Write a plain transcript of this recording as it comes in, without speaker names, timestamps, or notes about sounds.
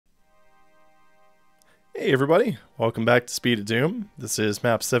Hey everybody, welcome back to Speed of Doom. This is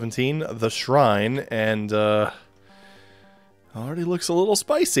map 17, The Shrine, and already looks a little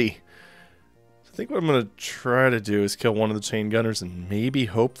spicy. I think what I'm going to try to do is kill one of the chain gunners and maybe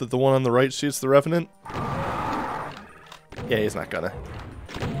hope that the one on the right shoots the Revenant. Yeah, he's not gonna.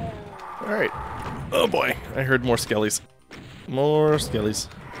 Alright. Oh boy, I heard more skellies. More skellies.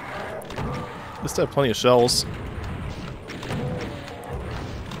 At least I have plenty of shells.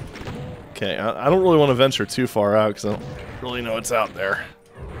 Okay, I don't really want to venture too far out because I don't really know what's out there.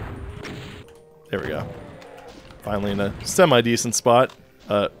 There we go. Finally in a semi-decent spot.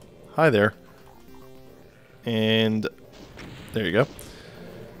 Hi there. And there you go.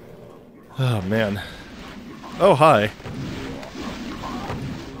 Oh, man. Oh, hi.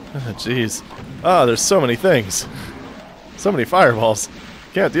 Oh, jeez. Ah, there's so many things. So many fireballs.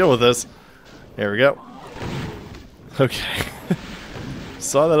 Can't deal with this. There we go. Okay.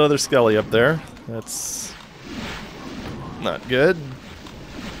 Saw that other skelly up there. That's not good.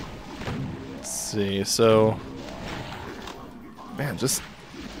 Let's see, so... Man, just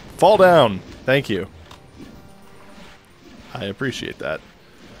fall down. Thank you. I appreciate that.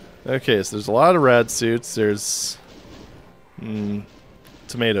 Okay, so there's a lot of rad suits. There's...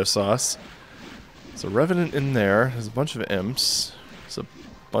 tomato sauce. There's a Revenant in there. There's a bunch of imps. There's a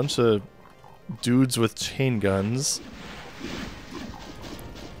bunch of dudes with chain guns.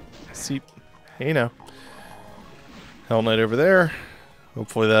 See, hey now. Hell Knight over there.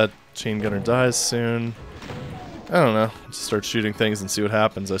 Hopefully that chain gunner dies soon. I don't know. Just start shooting things and see what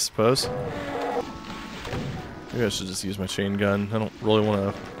happens, I suppose. Maybe I should just use my chain gun. I don't really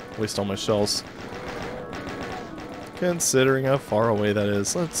want to waste all my shells. Considering how far away that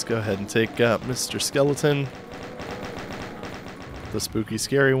is, let's go ahead and take out Mr. Skeleton. The spooky,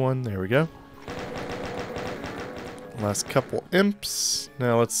 scary one. There we go. Last couple imps.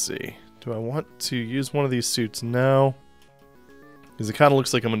 Now let's see. Do I want to use one of these suits now? Because it kind of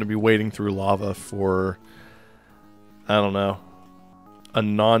looks like I'm going to be wading through lava for, I don't know, a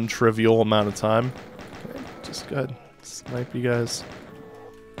non-trivial amount of time. Okay, just go ahead and snipe you guys.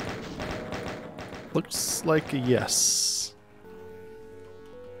 Looks like a yes.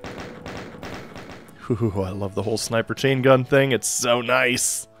 Ooh, I love the whole sniper chain gun thing. It's so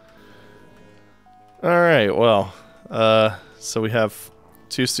nice. Alright, well... so we have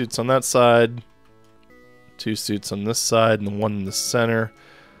 2 suits on that side, 2 suits on this side, and 1 in the center.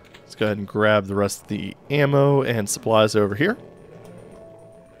 Let's go ahead and grab the rest of the ammo and supplies over here.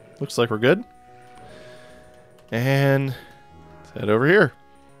 Looks like we're good. And let's head over here.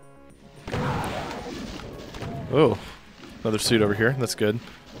 Oh, another suit over here. That's good.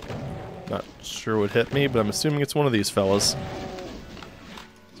 Not sure what hit me, but I'm assuming it's one of these fellas.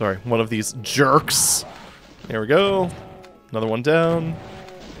 Sorry, one of these jerks. There we go. Another one down.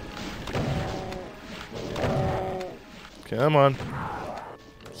 Come on.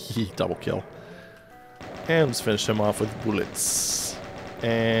 Double kill. And let's finish him off with bullets.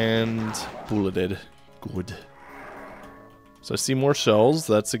 And bulleted. Good. So I see more shells.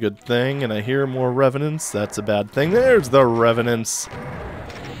 That's a good thing. And I hear more revenants. That's a bad thing. There's the revenants.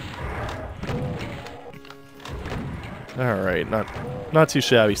 Alright, not too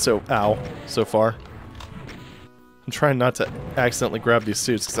shabby. So, ow, so far. I'm trying not to accidentally grab these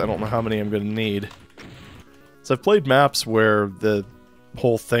suits because I don't know how many I'm going to need. So I've played maps where the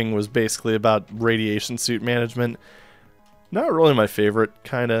whole thing was basically about radiation suit management. Not really my favorite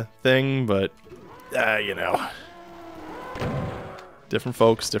kind of thing, but, you know. Different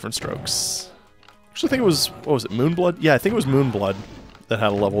folks, different strokes. Actually, I think it was, what was it, Moonblood? Yeah, I think it was Moonblood that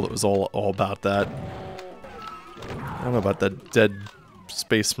had a level that was all about that. I don't know about that dead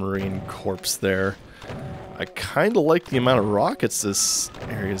Space Marine corpse there. I kind of like the amount of rockets this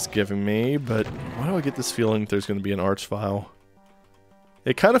area is giving me, but why do I get this feeling there's going to be an Archvile?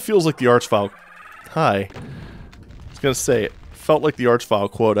 It kind of feels like the Archvile... Hi. I was going to say, it felt like the Archvile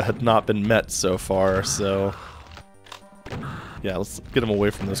quota had not been met so far, so... Yeah, let's get him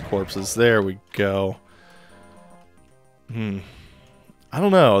away from those corpses. There we go. I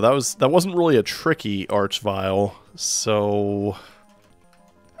don't know. That wasn't really a tricky Archvile, so...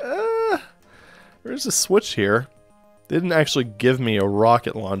 There's a switch here. They didn't actually give me a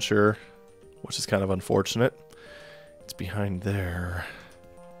rocket launcher, which is kind of unfortunate. It's behind there.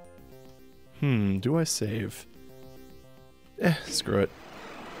 Do I save? Screw it.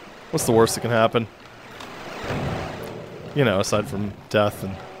 What's the worst that can happen? You know, aside from death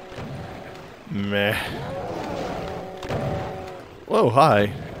and... meh. Whoa,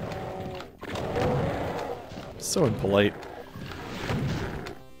 hi. So impolite.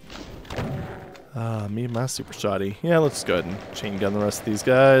 Me and my super shoddy. Yeah, let's go ahead and chain gun the rest of these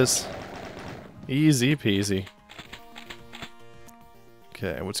guys. Easy peasy.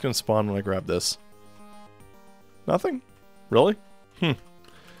 Okay, what's gonna spawn when I grab this? Nothing? Really?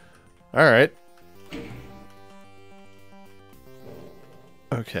 Alright.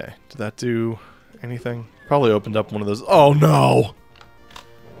 Okay, did that do anything? Probably opened up one of those. Oh no!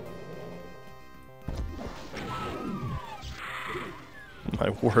 My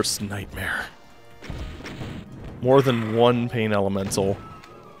worst nightmare. More than one pain elemental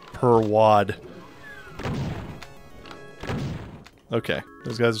per WAD. Okay,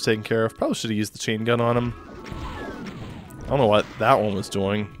 those guys are taken care of. Probably should have used the chain gun on them. I don't know what that one was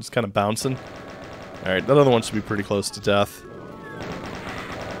doing. Just kind of bouncing. Alright, that other one should be pretty close to death.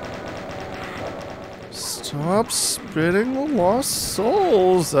 Stop spitting the lost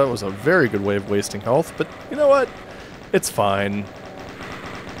souls! That was a very good way of wasting health, but you know what? It's fine.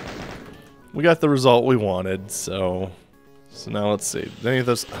 We got the result we wanted, so now let's see. Did any of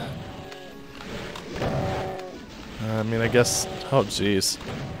those... I mean, I guess... Oh, jeez.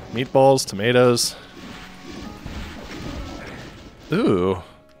 Meatballs, tomatoes... Ooh,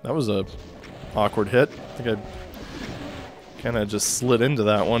 that was a awkward hit. I think I kind of just slid into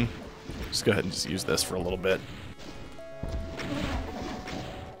that one. Just go ahead and just use this for a little bit.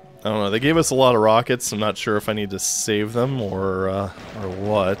 I don't know, they gave us a lot of rockets. I'm not sure if I need to save them or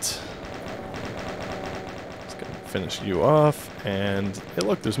what. Just gonna finish you off, and hey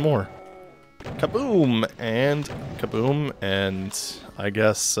look, there's more. Kaboom! And kaboom, and I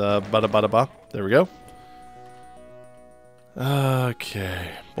guess bada bada ba. There we go.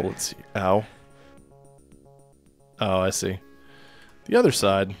 Okay, bullets. Ow. Oh, I see. The other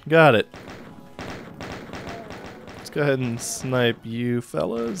side. Got it. Let's go ahead and snipe you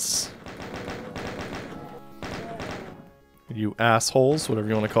fellas. You assholes, whatever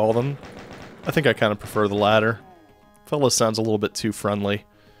you want to call them. I think I kind of prefer the latter. Fellas sounds a little bit too friendly.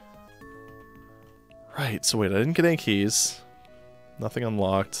 Right, so wait, I didn't get any keys. Nothing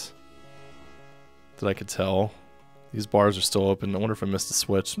unlocked that I could tell. These bars are still open. I wonder if I missed a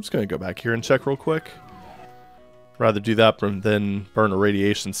switch. I'm just going to go back here and check real quick. Rather do that than burn a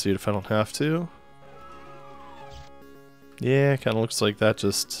radiation suit if I don't have to. Yeah, kind of looks like that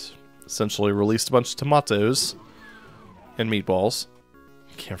just essentially released a bunch of tomatoes and meatballs.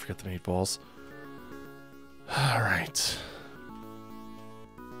 Can't forget the meatballs. Alright.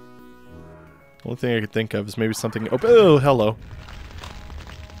 The only thing I could think of is maybe something... Oh, hello.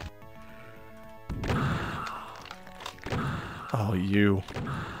 Oh, you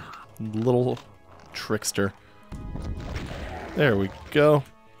little trickster. There we go.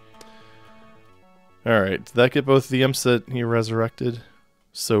 Alright, did that get both the imps that he resurrected?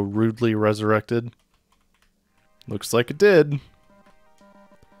 So rudely resurrected? Looks like it did.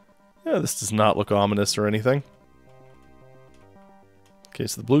 Yeah, this does not look ominous or anything. Okay,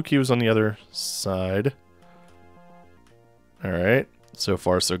 so the blue key was on the other side. Alright, so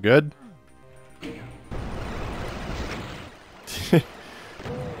far so good.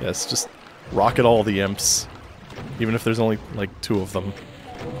 Yes, just rocket all the imps. Even if there's only, like, 2 of them.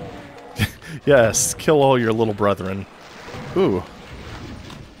 Yes, kill all your little brethren. Ooh.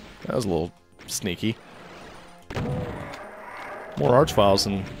 That was a little sneaky. More Archviles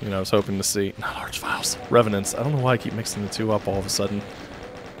than, you know, I was hoping to see. Not Archviles. Revenants. I don't know why I keep mixing the 2 up all of a sudden.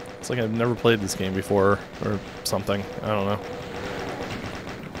 It's like I've never played this game before, or something. I don't know.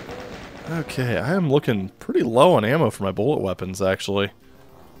 Okay, I am looking pretty low on ammo for my bullet weapons, actually.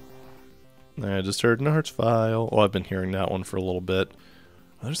 I just heard an Archvile. Oh, I've been hearing that one for a little bit.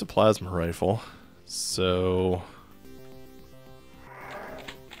 Oh, there's a plasma rifle. So...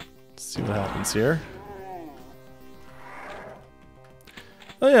 let's see what happens here.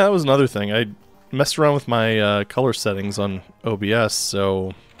 Oh yeah, that was another thing. I messed around with my color settings on OBS,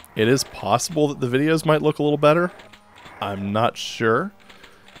 so it is possible that the videos might look a little better. I'm not sure.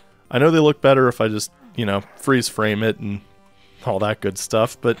 I know they look better if I just, you know, freeze frame it and all that good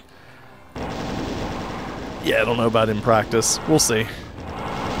stuff, but yeah, I don't know about in practice. We'll see.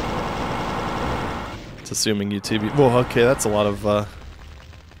 It's assuming YouTube... well, okay, that's a lot of,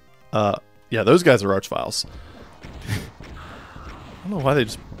 yeah, those guys are Archviles. I don't know why they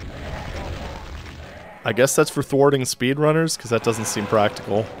just... I guess that's for thwarting speedrunners, because that doesn't seem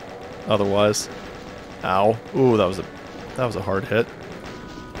practical otherwise. Ow. Ooh, that was a hard hit.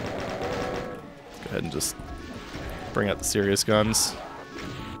 Let's go ahead and just bring out the serious guns.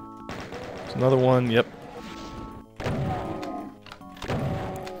 There's another one, yep.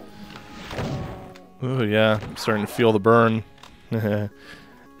 Ooh, yeah, I'm starting to feel the burn.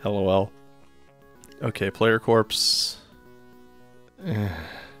 LOL. Okay, player corpse.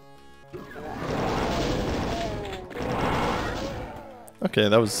 Okay,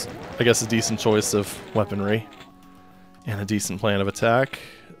 that was, I guess, a decent choice of weaponry. And a decent plan of attack.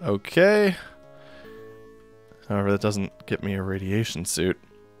 Okay. However, that doesn't get me a radiation suit.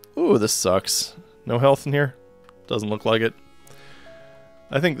 Ooh, this sucks. No health in here? Doesn't look like it.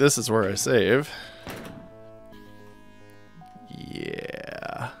 I think this is where I save.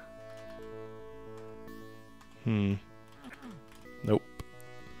 Yeah. Nope.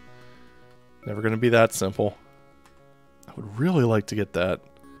 Never gonna be that simple. I would really like to get that.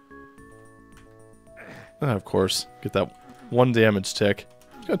 Of course, get that 1 damage tick.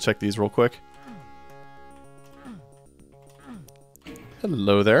 Gotta check these real quick.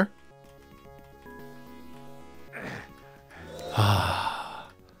 Hello there.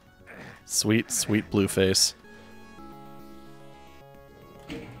 Sweet, sweet blue face.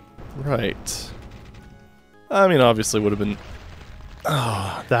 Right. I mean, obviously would have been...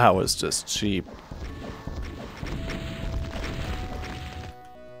 Oh, that was just cheap.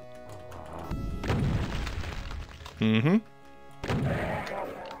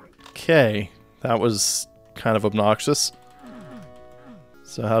 Okay, that was kind of obnoxious.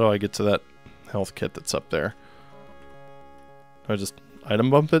 So how do I get to that health kit that's up there? Do I just item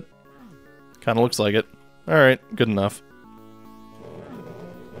bump it? Kind of looks like it. Alright, good enough.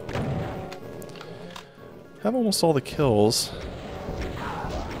 Have almost all the kills.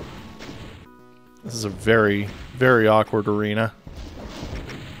 This is a very, very awkward arena.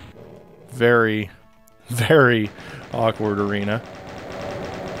 Very, very awkward arena.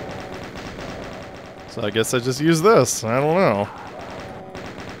 So I guess I just use this. I don't know.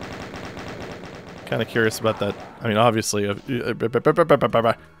 Kind of curious about that. I mean, obviously, obviously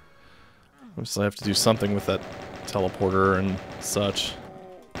I have to do something with that teleporter and such.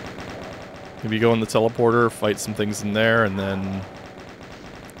 Maybe go in the teleporter, fight some things in there, and then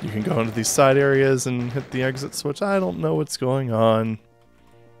you can go into these side areas and hit the exit switch. I don't know what's going on.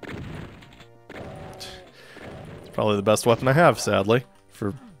 It's probably the best weapon I have, sadly,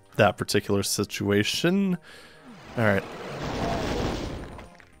 for that particular situation. Alright.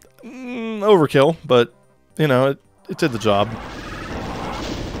 Overkill, but, you know, it did the job.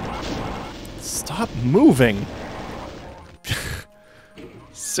 Stop moving!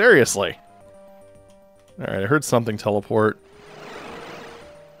 Seriously. Alright, I heard something teleport.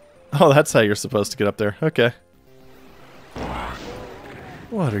 Oh, that's how you're supposed to get up there. Okay.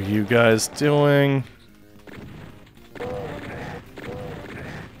 What are you guys doing?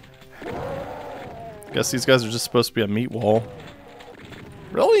 Guess these guys are just supposed to be a meat wall.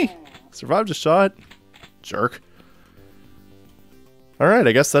 Really? Survived a shot? Jerk. Alright,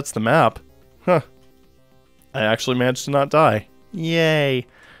 I guess that's the map. Huh. I actually managed to not die. Yay.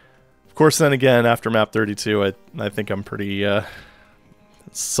 Of course, then again, after map 32, I think I'm pretty,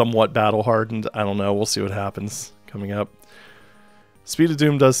 somewhat battle-hardened. I don't know, we'll see what happens coming up. Speed of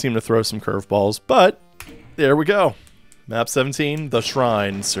Doom does seem to throw some curveballs, but there we go. Map 17, The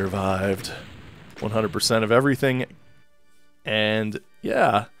Shrine, survived. 100% of everything, and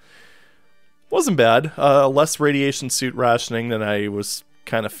yeah. Wasn't bad. Less radiation suit rationing than I was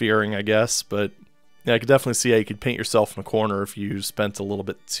kind of fearing, I guess, but yeah, I could definitely see how you could paint yourself in a corner if you spent a little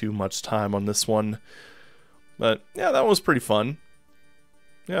bit too much time on this one. But yeah, that one was pretty fun.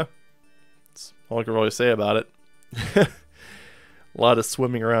 Yeah, that's all I can really say about it. A lot of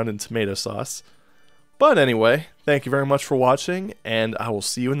swimming around in tomato sauce. But anyway, thank you very much for watching, and I will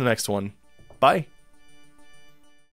see you in the next one. Bye!